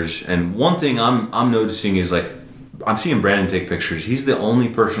pictures, and one thing I'm noticing is like I'm seeing Brandon take pictures. He's the only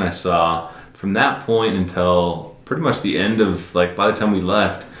person I saw from that point until pretty much the end of like by the time we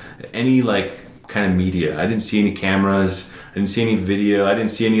left any like kind of media. I didn't see any cameras. I didn't see any video. I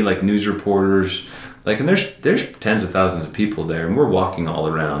didn't see any like news reporters. Like, and there's tens of thousands of people there, and we're walking all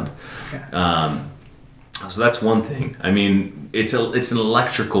around. Yeah. So that's one thing. I mean, it's an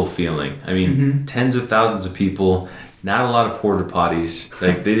electrical feeling. I mean, tens of thousands of people, not a lot of porta potties.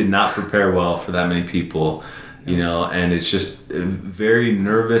 Like, they did not prepare well for that many people, you know, and it's just a very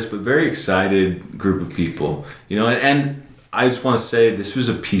nervous but very excited group of people, you know, and I just want to say this was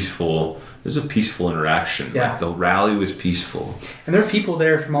a peaceful interaction. Yeah. Like, the rally was peaceful. And there are people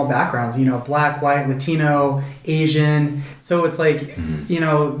there from all backgrounds, you know, Black, white, Latino, Asian. So it's like, you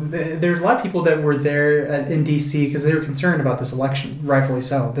know, there's a lot of people that were there in D.C. because they were concerned about this election, rightfully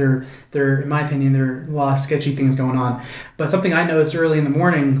so. There, in my opinion, there are a lot of sketchy things going on. But something I noticed early in the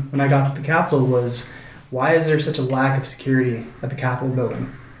morning when I got to the Capitol was, why is there such a lack of security at the Capitol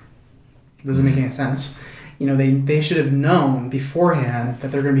building? It doesn't make any sense. You know, they should have known beforehand that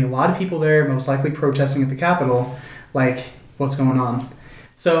there are going to be a lot of people there, most likely protesting at the Capitol, like, what's going on.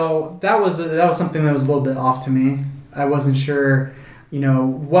 So that was something that was a little bit off to me. I wasn't sure, you know,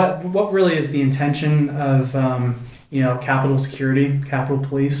 what really is the intention of, you know, Capitol security, Capitol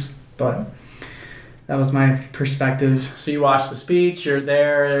Police, but that was my perspective. So you watched the speech, you're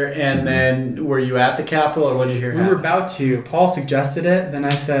there, and then were you at the Capitol, or what did you hear? We were about to. Paul suggested it, then I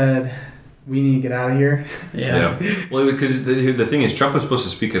said, we need to get out of here. Yeah. Well, because the thing is, Trump was supposed to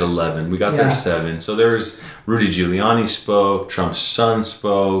speak at 11. We got there at 7. So there was Rudy Giuliani spoke. Trump's son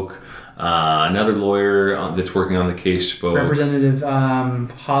spoke. Another lawyer that's working on the case spoke. Representative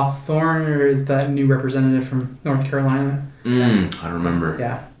Hawthorne, or is that new representative from North Carolina? I don't remember.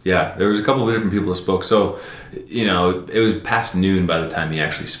 Yeah. Yeah, there was a couple of different people that spoke. So, you know, it was past noon by the time he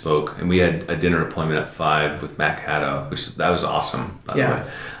actually spoke. And we had a dinner appointment at 5 with Mac Haddow, that was awesome, by the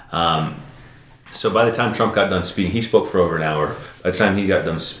way. So by the time Trump got done speaking, he spoke for over an hour. By the time he got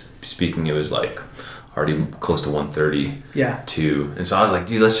done speaking, it was like already close to 1:30. Yeah. And so I was like,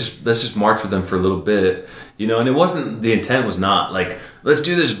 dude, let's just march with them for a little bit, you know. And it wasn't, the intent was not like, let's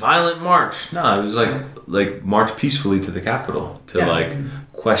do this violent march. No, it was like march peacefully to the Capitol to like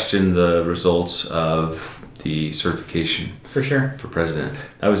question the results of the certification For sure. for president.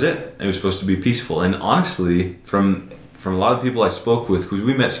 That was it. It was supposed to be peaceful. And honestly, from a lot of people I spoke with, because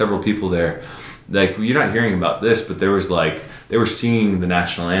we met several people there. Like, you're not hearing about this, but there was like, they were singing the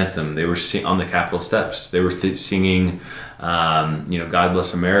national anthem. They were on the Capitol steps. They were singing, you know, God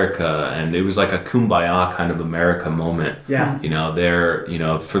Bless America. And it was like a kumbaya kind of America moment. Yeah. You know, there, you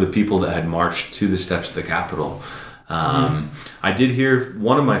know, for the people that had marched to the steps of the Capitol. I did hear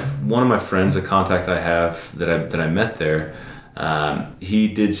one of my friends, a contact I have that I met there, he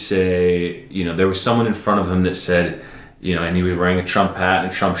did say, you know, there was someone in front of him that said, you know, and he was wearing a Trump hat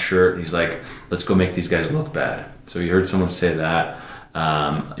and a Trump shirt. And he's like, let's go make these guys look bad. So he heard someone say that.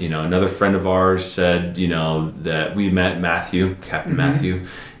 You know, another friend of ours said, you know, that we met Matthew, Captain Matthew.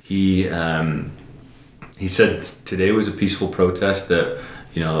 He said today was a peaceful protest that,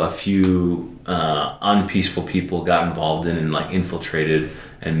 you know, a few unpeaceful people got involved in and like infiltrated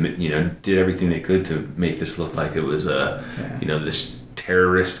and, you know, did everything they could to make this look like it was you know, this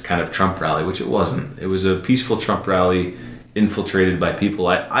terrorist kind of Trump rally, which it wasn't. It was a peaceful Trump rally infiltrated by people,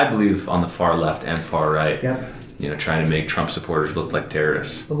 I believe, on the far left and far right. Yep. You know, trying to make Trump supporters look like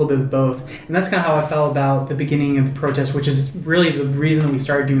terrorists. A little bit of both. And that's kind of how I felt about the beginning of the protest, which is really the reason that we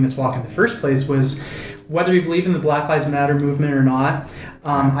started doing this walk in the first place, was whether we believe in the Black Lives Matter movement or not.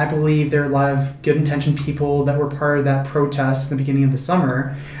 I believe there are a lot of good intentioned people that were part of that protest in the beginning of the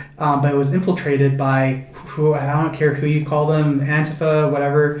summer, but it was infiltrated by who, I don't care who you call them, Antifa,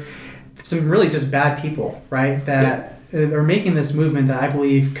 whatever, some really just bad people, right? That are making this movement that I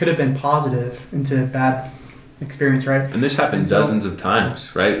believe could have been positive into bad experience, right? And this happened dozens of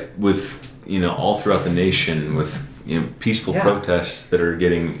times, right? With, you know, all throughout the nation with, you know, peaceful protests that are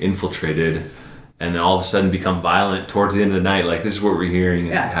getting infiltrated and then all of a sudden become violent towards the end of the night. Like, this is what we're hearing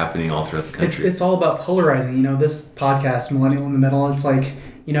is Yeah. happening all throughout the country. It's all about polarizing. You know, this podcast, Millennial in the Middle, it's like,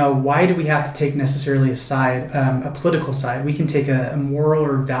 you know, why do we have to take necessarily a side, a political side? We can take a moral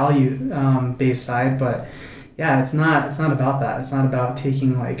or value based side, but yeah, it's not about that. It's not about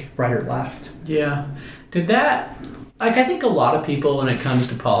taking like right or left. Yeah. Did that, like, I think a lot of people when it comes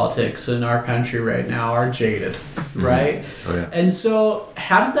to politics in our country right now are jaded, right? Oh, yeah. And so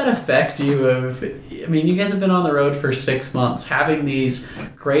how did that affect you I mean, you guys have been on the road for 6 months, having these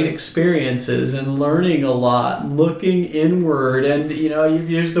great experiences and learning a lot, looking inward, and, you know, you've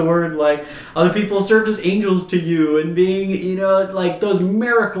used the word, like, other people served as angels to you, and being, you know, like, those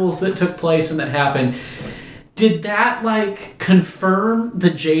miracles that took place and that happened. Did that, like, confirm the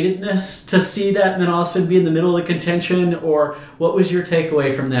jadedness to see that and then all of a sudden be in the middle of the contention? Or what was your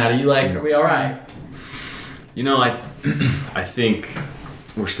takeaway from that? Are you like, are we all right? You know, I think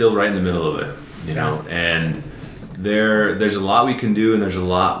we're still right in the middle of it, you know, and there's a lot we can do and there's a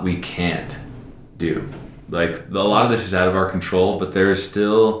lot we can't do. Like, a lot of this is out of our control, but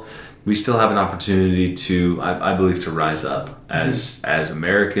we still have an opportunity to, I believe, to rise up as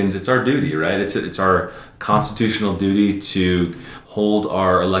Americans. It's our duty, right? It's our constitutional duty to hold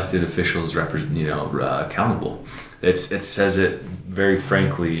our elected officials accountable. It says it very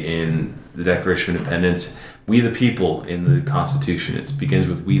frankly in the Declaration of Independence. We the people in the Constitution. It begins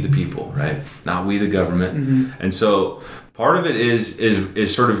with we the people, right? Not we the government. Mm-hmm. And so part of it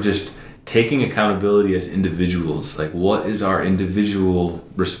is sort of just taking accountability as individuals. Like, what is our individual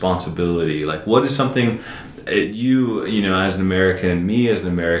responsibility? Like, what is something you know, as an American, me as an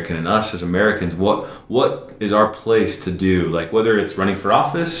American, and us as Americans, what is our place to do? Like, whether it's running for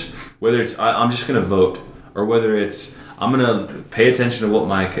office, whether it's I'm just going to vote, or whether it's I'm going to pay attention to what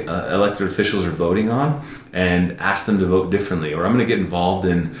my elected officials are voting on and ask them to vote differently, or I'm going to get involved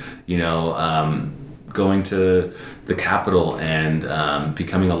in, you know, going to the Capitol and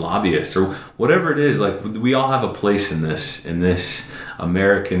becoming a lobbyist, or whatever it is. Like, we all have a place in this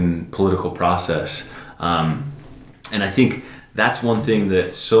American political process. And I think that's one thing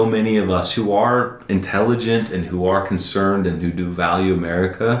that so many of us who are intelligent and who are concerned and who do value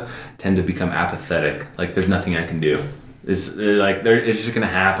America tend to become apathetic. Like, there's nothing I can do. It's like it's just going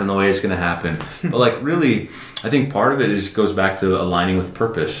to happen the way it's going to happen. But like, really, I think part of it just goes back to aligning with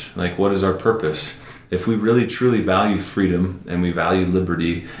purpose. Like, what is our purpose? If we really truly value freedom and we value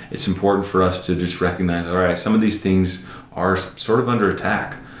liberty, it's important for us to just recognize, all right, some of these things are sort of under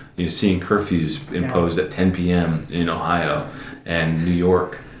attack. You know, seeing curfews imposed at 10 p.m. in Ohio and New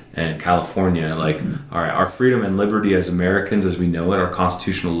York and California. Like, all right, our freedom and liberty as Americans, as we know it, our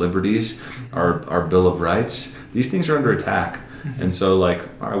constitutional liberties, our Bill of Rights, these things are under attack. And so, like,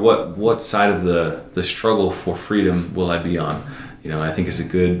 all right, what side of the struggle for freedom will I be on? You know, I think is a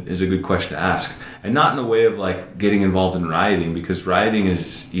good question to ask, and not in a way of like getting involved in rioting, because rioting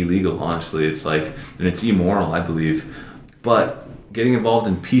is illegal. Honestly, it's like, and it's immoral, I believe. But getting involved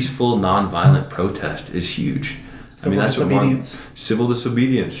in peaceful, nonviolent protest is huge. Civil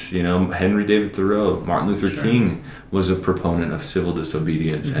disobedience. You know, Henry David Thoreau, Martin Luther King was a proponent of civil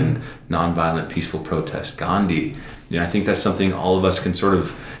disobedience and nonviolent, peaceful protest. Gandhi. You know, I think that's something all of us can sort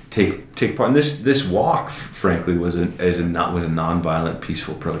of take part in. This walk, frankly, was a nonviolent,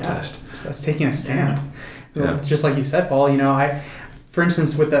 peaceful protest. So that's taking a stand. Well, just like you said, Paul. You know, for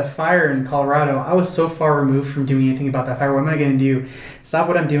instance, with that fire in Colorado, I was so far removed from doing anything about that fire. What am I going to do? Stop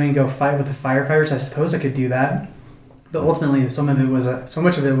what I'm doing, go fight with the firefighters? I suppose I could do that. But ultimately, so much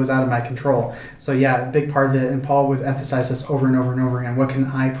of it was out of my control. So yeah, a big part of it, and Paul would emphasize this over and over and over again, what can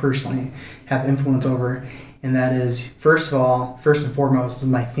I personally have influence over? And that is, first and foremost, is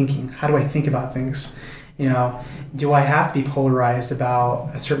my thinking. How do I think about things? You know, do I have to be polarized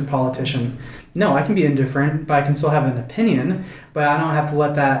about a certain politician? No, I can be indifferent, but I can still have an opinion, but I don't have to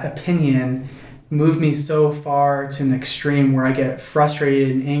let that opinion move me so far to an extreme where I get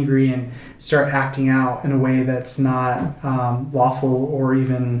frustrated and angry and start acting out in a way that's not lawful or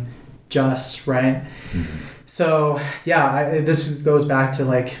even just, right? Mm-hmm. So yeah, this goes back to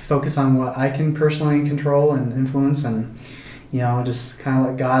like focus on what I can personally control and influence, and you know, just kind of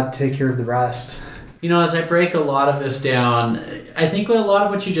let God take care of the rest. You know, as I break a lot of this down, I think a lot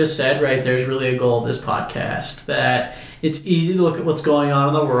of what you just said, right, there's really a goal of this podcast, that it's easy to look at what's going on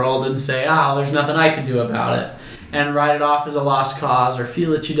in the world and say, there's nothing I can do about it, and write it off as a lost cause or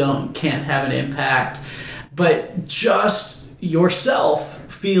feel that you can't have an impact. But just yourself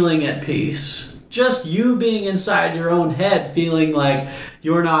feeling at peace just you being inside your own head, feeling like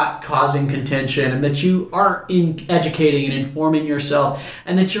you're not causing contention and that you are educating and informing yourself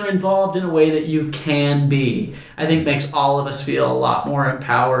and that you're involved in a way that you can be, I think makes all of us feel a lot more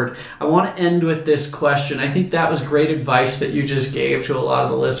empowered. I want to end with this question. I think that was great advice that you just gave to a lot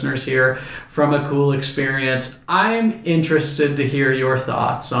of the listeners here from a cool experience. I'm interested to hear your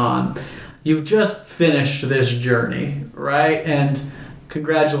thoughts on, you've just finished this journey, right? And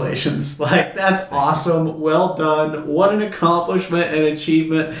congratulations. Like, that's awesome. Well done. What an accomplishment and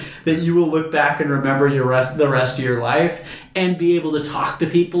achievement that you will look back and remember the rest of your life and be able to talk to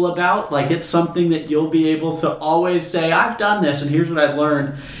people about. Like, it's something that you'll be able to always say, I've done this and here's what I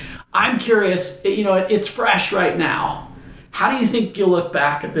learned. I'm curious, it's fresh right now. How do you think you'll look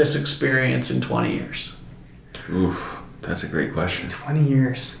back at this experience in 20 years? Oof, that's a great question. 20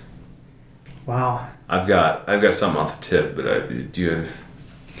 years. Wow. I've got something off the tip, but do you have?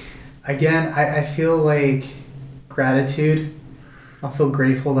 Again, I feel like gratitude. I'll feel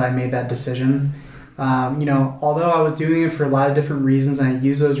grateful that I made that decision. Although I was doing it for a lot of different reasons, and I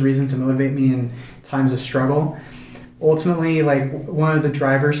use those reasons to motivate me in times of struggle, ultimately, like, one of the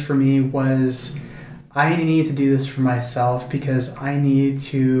drivers for me was I need to do this for myself because I need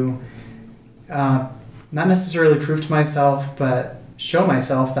to not necessarily prove to myself, but show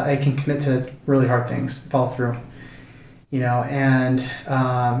myself that I can commit to really hard things, follow through, and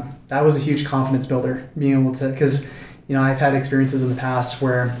that was a huge confidence builder, being able to, because, I've had experiences in the past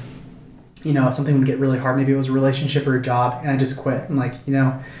where, something would get really hard. Maybe it was a relationship or a job and I just quit. And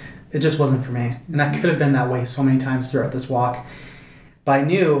it just wasn't for me. And I could have been that way so many times throughout this walk, but I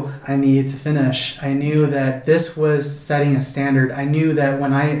knew I needed to finish. I knew that this was setting a standard. I knew that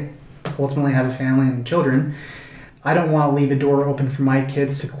when I ultimately have a family and children, I don't want to leave a door open for my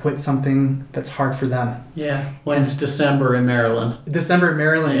kids to quit something that's hard for them. Yeah, when it's December in Maryland.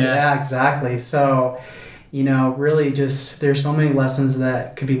 Yeah, exactly. So, really just, there's so many lessons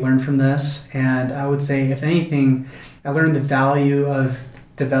that could be learned from this. And I would say, if anything, I learned the value of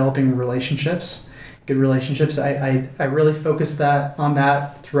developing relationships, good relationships. I really focused on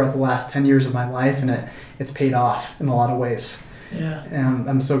that throughout the last 10 years of my life, and it's paid off in a lot of ways. Yeah. And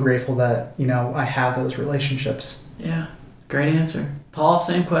I'm so grateful that, I have those relationships. Yeah. Great answer. Paul,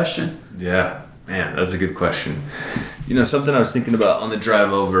 same question. Yeah. Man, that's a good question. Something I was thinking about on the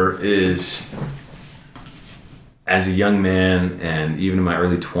drive over is, as a young man and even in my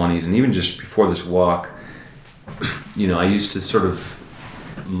early 20s and even just before this walk, I used to sort of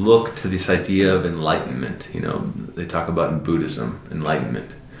look to this idea of enlightenment. They talk about in Buddhism,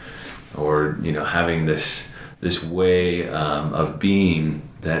 enlightenment, or, having this way of being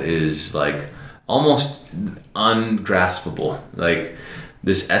that is like almost ungraspable, like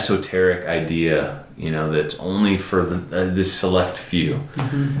this esoteric idea, that's only for this select few.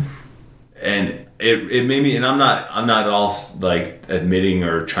 Mm-hmm. And it made me, and I'm not at all like admitting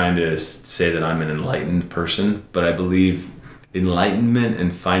or trying to say that I'm an enlightened person, but I believe enlightenment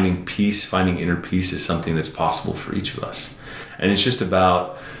and finding peace, finding inner peace, is something that's possible for each of us. And it's just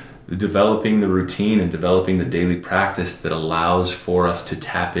about developing the routine and developing the daily practice that allows for us to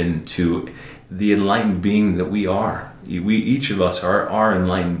tap into the enlightened being that we are. Each of us are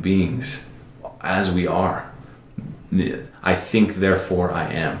enlightened beings as we are. I think, therefore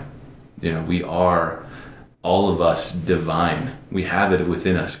I am. We are, all of us, divine. We have it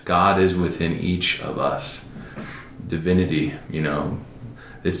within us. God is within each of us. Divinity,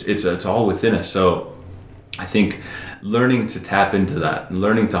 it's all within us. So I think learning to tap into that,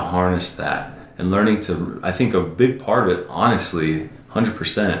 learning to harness that, and learning to, I think a big part of it, honestly,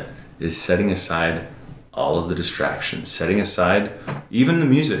 100%, is setting aside all of the distractions, setting aside even the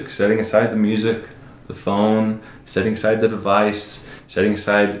music, the phone, setting aside the device, setting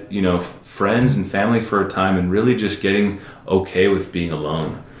aside, friends and family for a time, and really just getting okay with being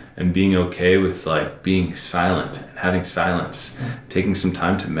alone and being okay with being silent and having silence, taking some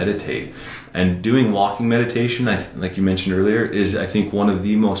time to meditate. And doing walking meditation, like you mentioned earlier, is, I think, one of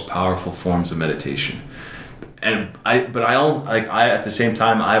the most powerful forms of meditation. And I at the same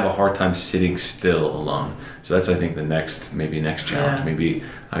time, I have a hard time sitting still alone. So that's, I think, the next challenge. Yeah. Maybe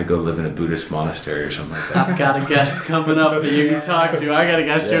I go live in a Buddhist monastery or something like that. I've got a guest coming up that you can talk to. I got a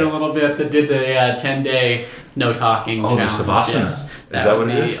guest here in a little bit that did the 10-day no talking challenge. Oh, the Savasana. Yes. Is that what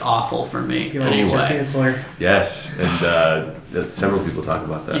it is? That would be awful for me. Anyway. Yes, and several people talk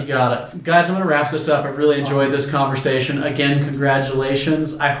about You that. got it. Guys, I'm going to wrap this up. I really enjoyed this conversation. Again,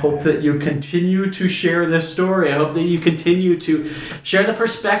 congratulations. I hope that you continue to share this story. I hope that you continue to share the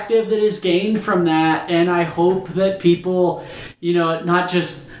perspective that is gained from that. And I hope that people, not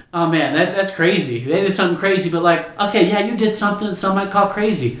just, oh man, that's crazy. They did something crazy, but like, okay, yeah, you did something that some might call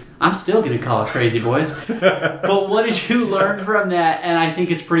crazy. I'm still going to call it crazy, boys. But what did you learn from that? And I think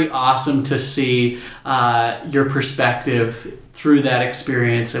it's pretty awesome to see your perspective through that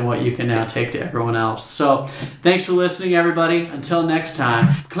experience and what you can now take to everyone else. So thanks for listening, everybody. Until next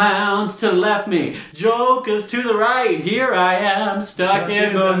time, clowns to the left me, jokers to the right. Here I am, stuck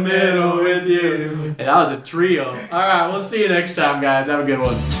in the middle with you. And that was a trio. All right, we'll see you next time, guys. Have a good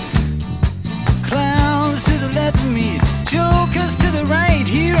one. Clowns to the left of me, jokers to the right.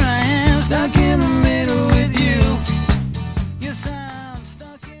 Here I am, stuck in the middle.